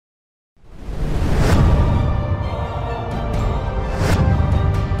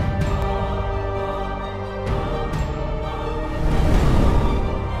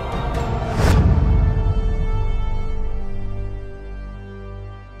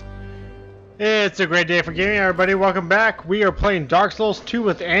It's a great day for gaming, everybody. Welcome back. We are playing Dark Souls 2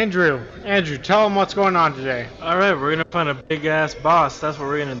 with Andrew. Andrew, tell him what's going on today. Alright, we're gonna find a big ass boss. That's what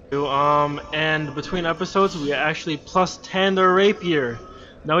we're gonna do. And between episodes, we actually plus 10 the rapier.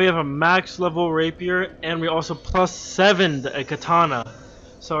 Now we have a max level rapier, and we also plus 7 a katana.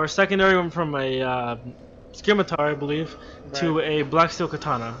 So our secondary went from a scimitar, I believe, to a black steel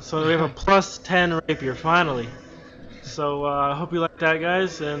katana. So we have a plus 10 rapier finally. So I hope you like that,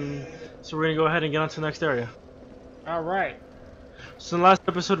 guys. And so we're gonna go ahead and get on to the next area. Alright. So in the last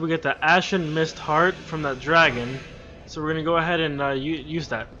episode we get the Ashen Mist Heart from that dragon. So we're gonna go ahead and use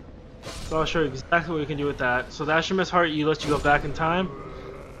that. So I'll show you exactly what we can do with that. So the Ashen Mist Heart lets you go back in time.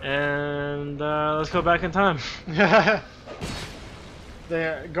 And let's go back in time. The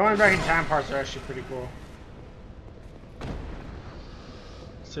going back in time parts are actually pretty cool.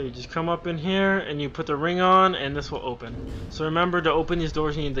 So you just come up in here and you put the ring on and this will open. So remember, to open these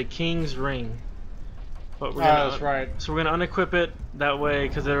doors you need the King's Ring. But we're gonna, that's right. So we're gonna unequip it that way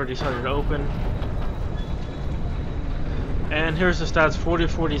because it already started to open. And here's the stats: 40,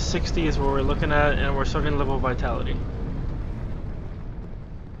 40, 60 is what we're looking at, and we're starting level vitality.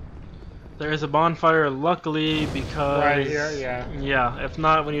 There is a bonfire, luckily, because right here, yeah. Yeah, if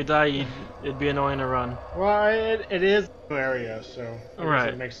not, when you die, it'd be annoying to run. Well, it is a new area, so I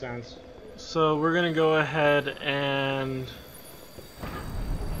guess it makes sense. So we're gonna go ahead and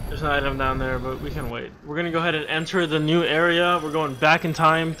there's an item down there, but we can wait. We're gonna go ahead and enter the new area. We're going back in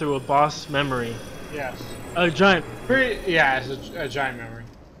time through a boss memory. Yes. A giant. Yeah, it's a giant memory.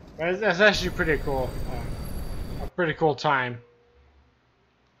 But that's actually pretty cool. A pretty cool time.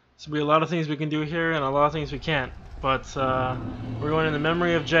 So there'll be a lot of things we can do here and a lot of things we can't. But we're going in the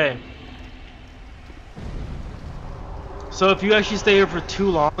memory of Jay. So if you actually stay here for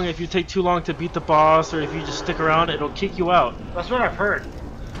too long, if you take too long to beat the boss, or if you just stick around, it'll kick you out. That's what I've heard.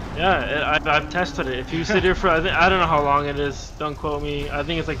 Yeah, I've tested it. If you sit here for, I don't know how long it is, don't quote me, I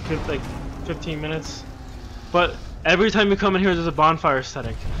think it's like 15 minutes. But every time you come in here there's a bonfire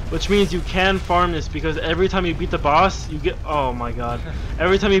static, which means you can farm this, because every time you beat the boss, you get, oh my god.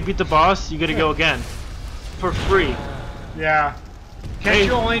 Every time you beat the boss, you get to go again. For free. Yeah. Can't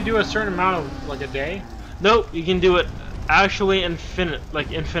you only do a certain amount of, like, a day? Nope, you can do it actually infinite.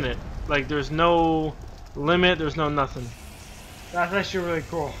 Like there's no limit, there's no nothing. That's actually really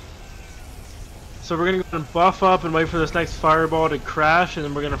cool. So we're gonna go and buff up and wait for this next fireball to crash, and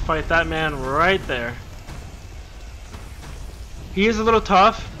then we're gonna fight that man right there. He is a little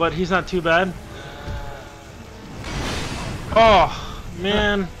tough, but he's not too bad. Oh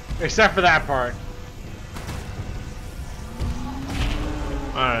man. Except for that part.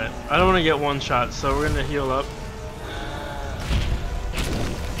 Alright, I don't want to get one shot, so we're gonna heal up.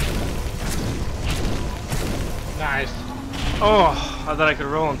 Nice. Oh, I thought I could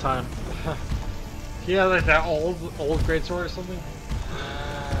roll in time. He has like that old greatsword or something.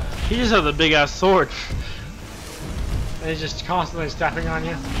 He just has a big ass sword. And he's just constantly stepping on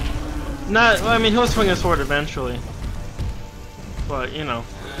you. Not, I mean, he'll swing a sword eventually. But you know,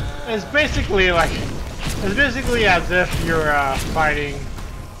 it's basically as if you're fighting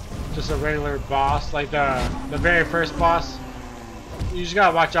just a regular boss, like the very first boss. You just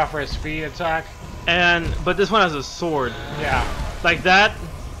gotta watch out for his speed attack. But this one has a sword. Yeah. Like that.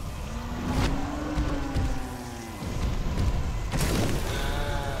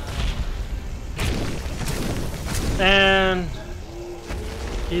 And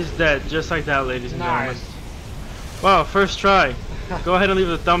he's dead, just like that, ladies and gentlemen. Wow, first try. Go ahead and leave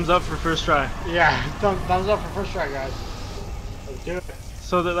a thumbs up for first try. Yeah, thumbs up for first try, guys. Let's do it.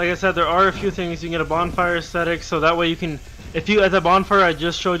 So that, like I said, there are a few things. You can get a bonfire aesthetic, so that way you can, if you, at the bonfire I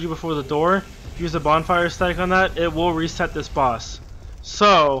just showed you before the door, use a bonfire aesthetic on that, it will reset this boss.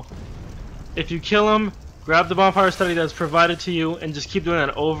 So if you kill him, grab the bonfire aesthetic that's provided to you and just keep doing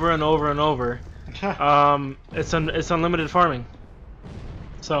that over and over and over. It's unlimited farming.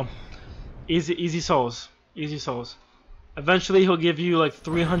 So easy souls. Eventually he'll give you like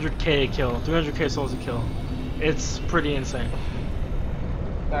 300k a kill, 300k souls a kill. It's pretty insane.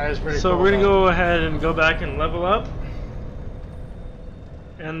 That is pretty cool. So we're gonna go ahead and go back and level up.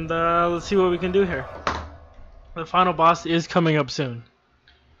 And let's see what we can do here. The final boss is coming up soon.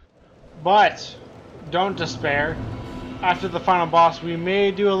 But don't despair. After the final boss, we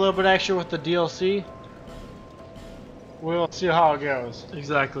may do a little bit extra with the DLC. We'll see how it goes.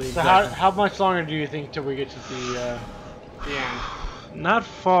 Exactly. So how much longer do you think till we get to the end? Not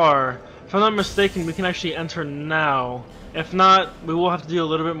far. If I'm not mistaken, we can actually enter now. If not, we will have to do a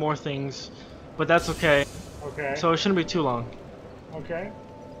little bit more things, but that's okay. Okay. So it shouldn't be too long. Okay.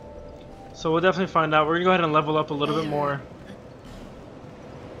 So we'll definitely find out. We're gonna go ahead and level up a little bit more.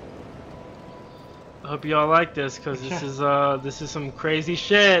 I hope you all like this, cause this is some crazy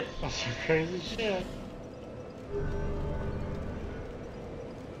shit. That's some crazy shit.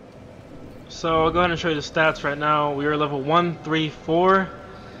 So I'll go ahead and show you the stats right now. We are level 134,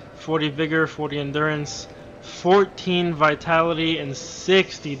 40 vigor, 40 endurance, 14 vitality, and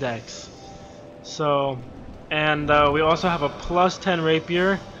 60 dex. So, and we also have a plus 10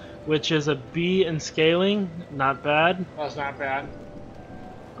 rapier, which is a B in scaling. Not bad. That's not bad.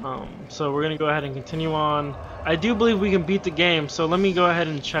 So we're gonna go ahead and continue on. I do believe we can beat the game, so let me go ahead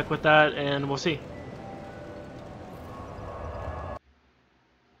and check with that, and we'll see.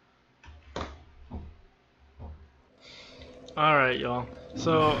 Alright, y'all.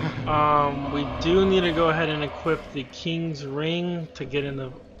 So, we do need to go ahead and equip the King's Ring to get in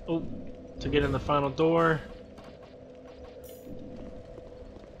the final door.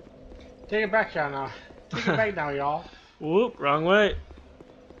 Take it back now. Take it back now, y'all. Whoop, wrong way.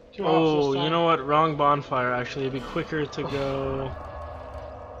 Oh, you know what? Wrong bonfire, actually. It'd be quicker to go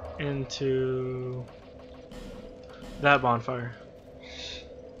into that bonfire.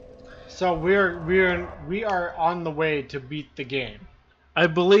 So we are on the way to beat the game. I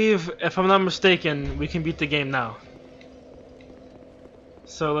believe, if I'm not mistaken, we can beat the game now.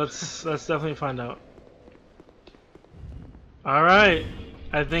 So let's definitely find out. All right,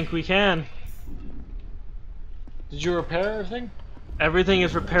 I think we can. Did you repair everything? Everything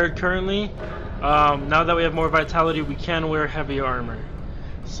is repaired currently. Now that we have more vitality, we can wear heavy armor.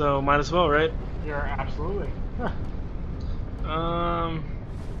 So might as well, right? You're absolutely.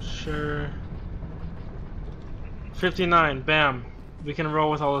 Sure. 59. Bam. We can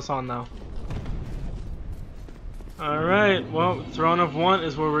roll with all this on now. Alright, well, Throne of One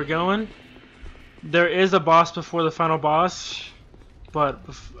is where we're going. There is a boss before the final boss, but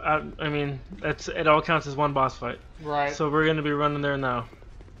I mean, it all counts as one boss fight. Right. So we're gonna be running there now.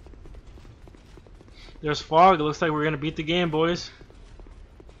 There's fog. It looks like we're gonna beat the game, boys.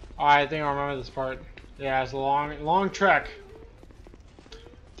 I think I remember this part. Yeah, it's a long trek.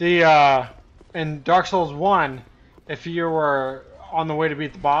 In Dark Souls 1, if you were on the way to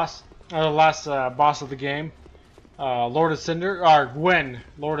beat the boss, or the last boss of the game, Lord of Cinder, or Gwyn,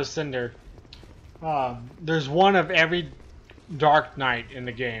 Lord of Cinder, there's one of every Dark Knight in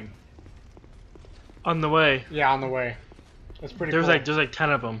the game. On the way. Yeah, on the way. That's pretty cool. There's like 10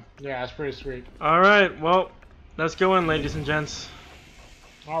 of them. Yeah, it's pretty sweet. Alright, well, let's go in, ladies and gents.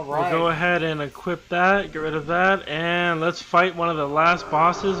 Alright. We'll go ahead and equip that, get rid of that, and let's fight one of the last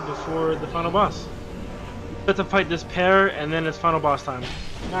bosses before the final boss. We have to fight this pair, and then it's final boss time.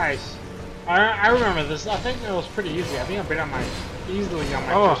 Nice. I remember this. I think it was pretty easy. I think I beat easily on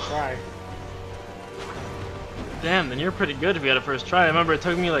my first try. Damn, then you're pretty good if you had a first try. I remember it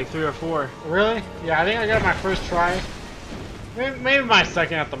took me like 3 or 4. Really? Yeah, I think I got my first try. Maybe my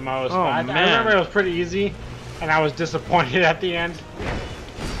second at the most. Oh, but I remember it was pretty easy, and I was disappointed at the end.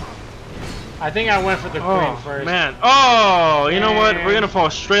 I think I went for the queen first. Man. Oh, you know what? We're gonna fall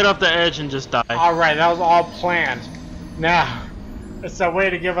straight off the edge and just die. Alright, that was all planned. Now, it's a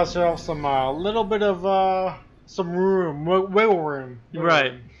way to give ourselves some little bit of some room, wiggle room.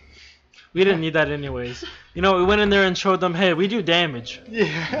 Right. We didn't need that anyways. You know, we went in there and showed them, hey, we do damage.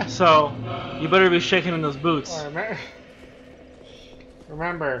 Yeah. So, you better be shaking in those boots.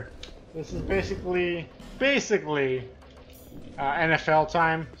 Remember, this is basically NFL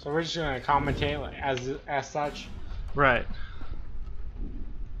time, so we're just gonna commentate as such. Right.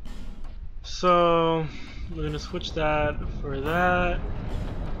 So we're gonna switch that for that.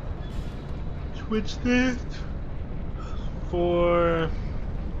 Switch this for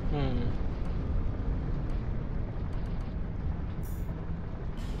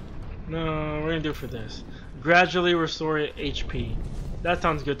No, we're gonna do it for this. Gradually restore HP. That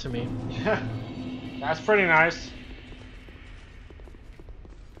sounds good to me. That's pretty nice.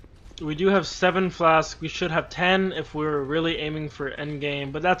 We do have 7 flasks. We should have 10 if we were really aiming for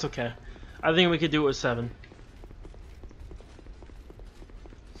endgame, but that's okay. I think we could do it with 7.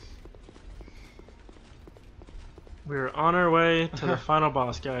 We're on our way to the final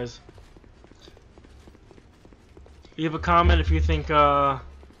boss, guys. Leave a comment if you think the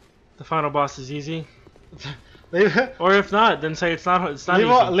final boss is easy. Or if not, then say it's not easy.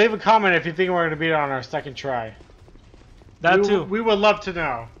 Leave a comment if you think we're going to beat it on our second try. That too. We would love to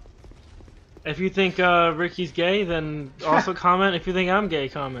know. If you think Ricky's gay, then also comment. If you think I'm gay,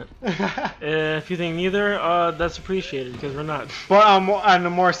 comment. If you think neither, that's appreciated because we're not. But on a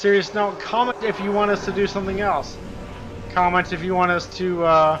more serious note, comment if you want us to do something else. Comment if you want us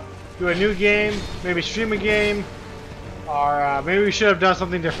to do a new game, maybe stream a game, or maybe we should have done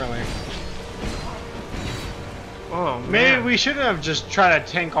something differently. Oh man. Maybe we shouldn't have just tried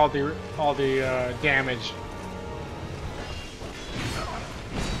to tank all the damage.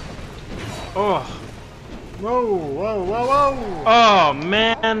 Oh. Whoa, whoa, whoa, whoa! Oh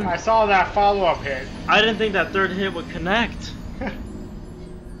man. I saw that follow-up hit. I didn't think that third hit would connect.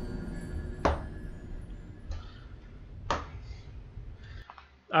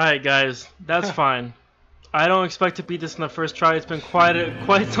 Alright guys, that's fine. I don't expect to beat this in the first try. It's been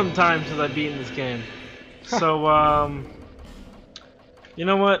quite some time since I've beaten this game. So, you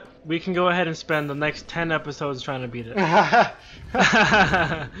know what? We can go ahead and spend the next 10 episodes trying to beat it.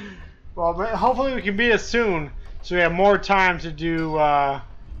 Well, but hopefully we can beat it soon, so we have more time to do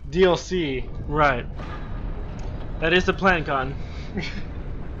DLC. Right. That is the plan, Cotton.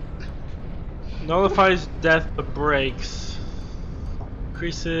 Nullifies death but breaks.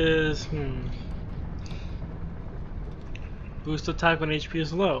 Increases... Boost attack when HP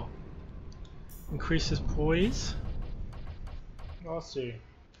is low. Increases poise. Let's see.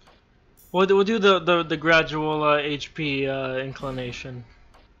 We'll do the gradual HP inclination.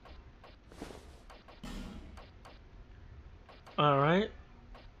 Alright.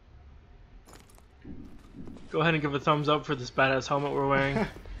 Go ahead and give a thumbs up for this badass helmet we're wearing.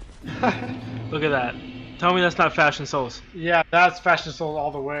 Look at that. Tell me that's not Fashion Souls. Yeah, that's Fashion Souls all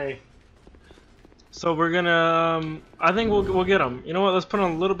the way. So we're gonna, I think we'll get them. You know what? Let's put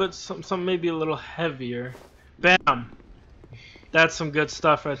on a little bit, some maybe a little heavier. Bam! That's some good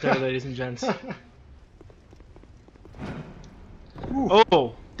stuff right there, ladies and gents.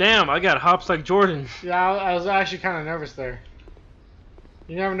 Oh, damn! I got hops like Jordan. Yeah, I was actually kind of nervous there.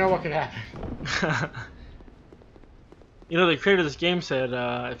 You never know what could happen. You know, the creator of this game said,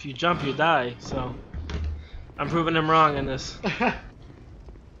 if you jump, you die. So I'm proving him wrong in this.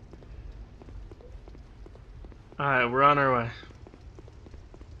 Alright, we're on our way.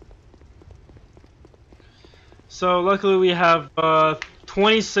 So luckily we have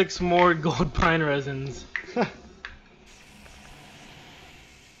 26 more gold pine resins.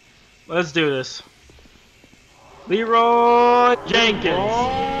 Let's do this. Leroy Jenkins.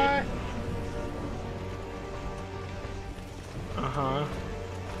 Leroy. Uh-huh.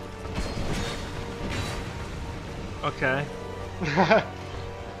 Okay.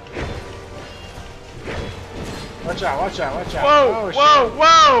 Watch out, watch out, watch out. Whoa, Oh, whoa, shit.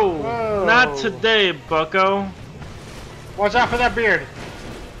 whoa! Whoa. Not today, bucko. Watch out for that beard.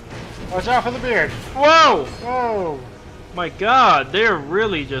 Watch out for the beard. Whoa! Whoa. My god, they're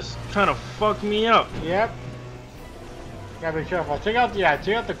really just trying to fuck me up. Yep. Gotta be careful. Take out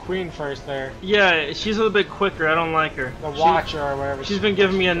the queen first there. Yeah, she's a little bit quicker. I don't like her. The Watcher or whatever. She's been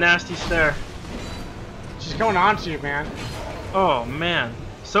giving me a nasty stare. She's going on to you, man. Oh man.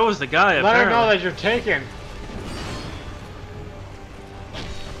 So is the guy. Let her apparently. know that you're taken.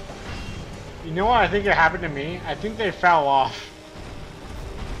 You know what I think it happened to me? I think they fell off.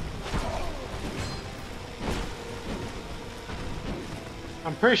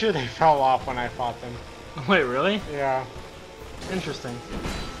 I'm pretty sure they fell off when I fought them. Wait, really? Yeah. Interesting.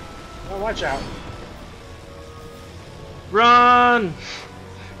 Oh, watch out. Run!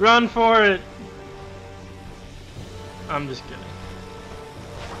 Run for it! I'm just kidding.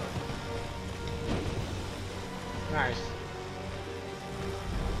 Nice.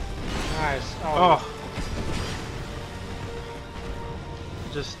 Nice. Oh.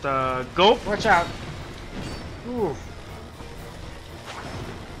 Just, gulp. Watch out. Ooh.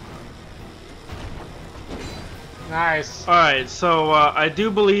 Nice. Alright, so, I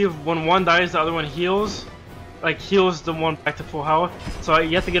do believe when one dies, the other one heals. Like, heals the one back to full health. So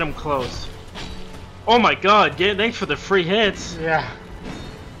you have to get them close. Oh my god, thanks for the free hits. Yeah.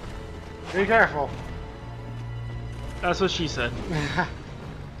 Be careful. That's what she said.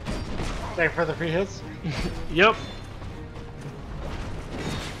 Thank for the free hits. Yep.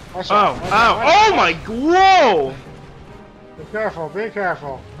 Watch Oh, out. Watch ow. out, watch Oh out. my, whoa! Be careful, be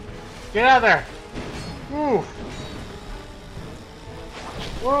careful. Get out of there. Ooh.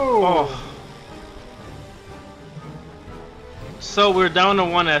 Whoa. Oh. So we're down to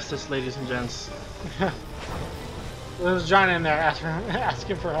one Estes, ladies and gents. There's John in there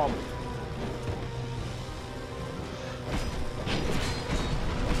asking for help.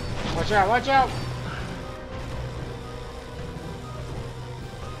 Watch out, watch out.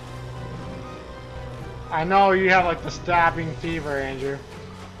 I know you have like the stabbing fever, Andrew.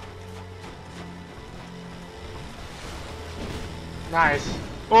 Nice.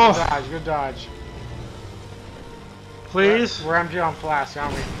 Oh. Good dodge, good dodge. Please? We're empty on flask,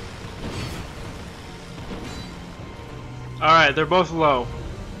 aren't we? Alright, they're both low.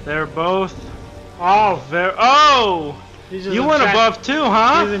 They're both Oh! very. Oh! He just You went above too,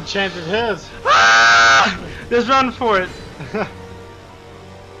 huh? He's enchanted his. Ah! Just run for it.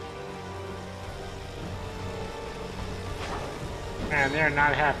 Man, they're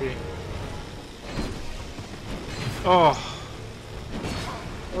not happy. Oh.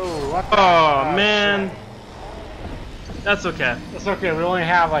 Oh, what the? Oh, man. Shit. That's okay. That's okay. We only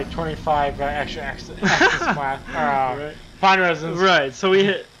have like 25 extra access Right. fine resins. Right. So we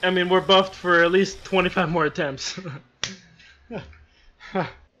hit. I mean, we're buffed for at least 25 more attempts.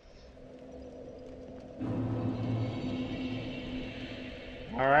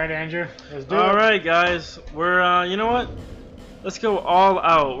 All right, Andrew. Let's do it. All right, guys. We're. You know what? Let's go all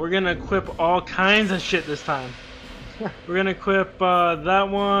out. We're gonna equip all kinds of shit this time. We're gonna equip that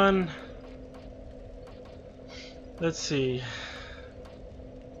one. Let's see.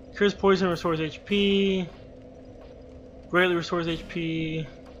 Cures poison, restores HP. Greatly restores HP.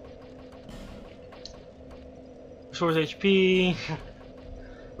 Restores HP.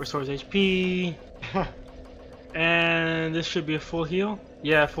 Restores HP. And this should be a full heal.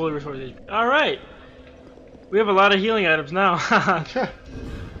 Yeah, fully restores HP. Alright! We have a lot of healing items now.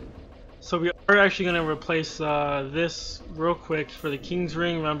 So we are actually going to replace this real quick for the King's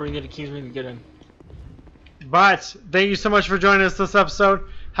Ring. Remember, you need a King's Ring to get in. But thank you so much for joining us this episode.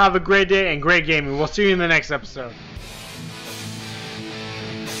 Have a great day and great gaming. We'll see you in the next episode.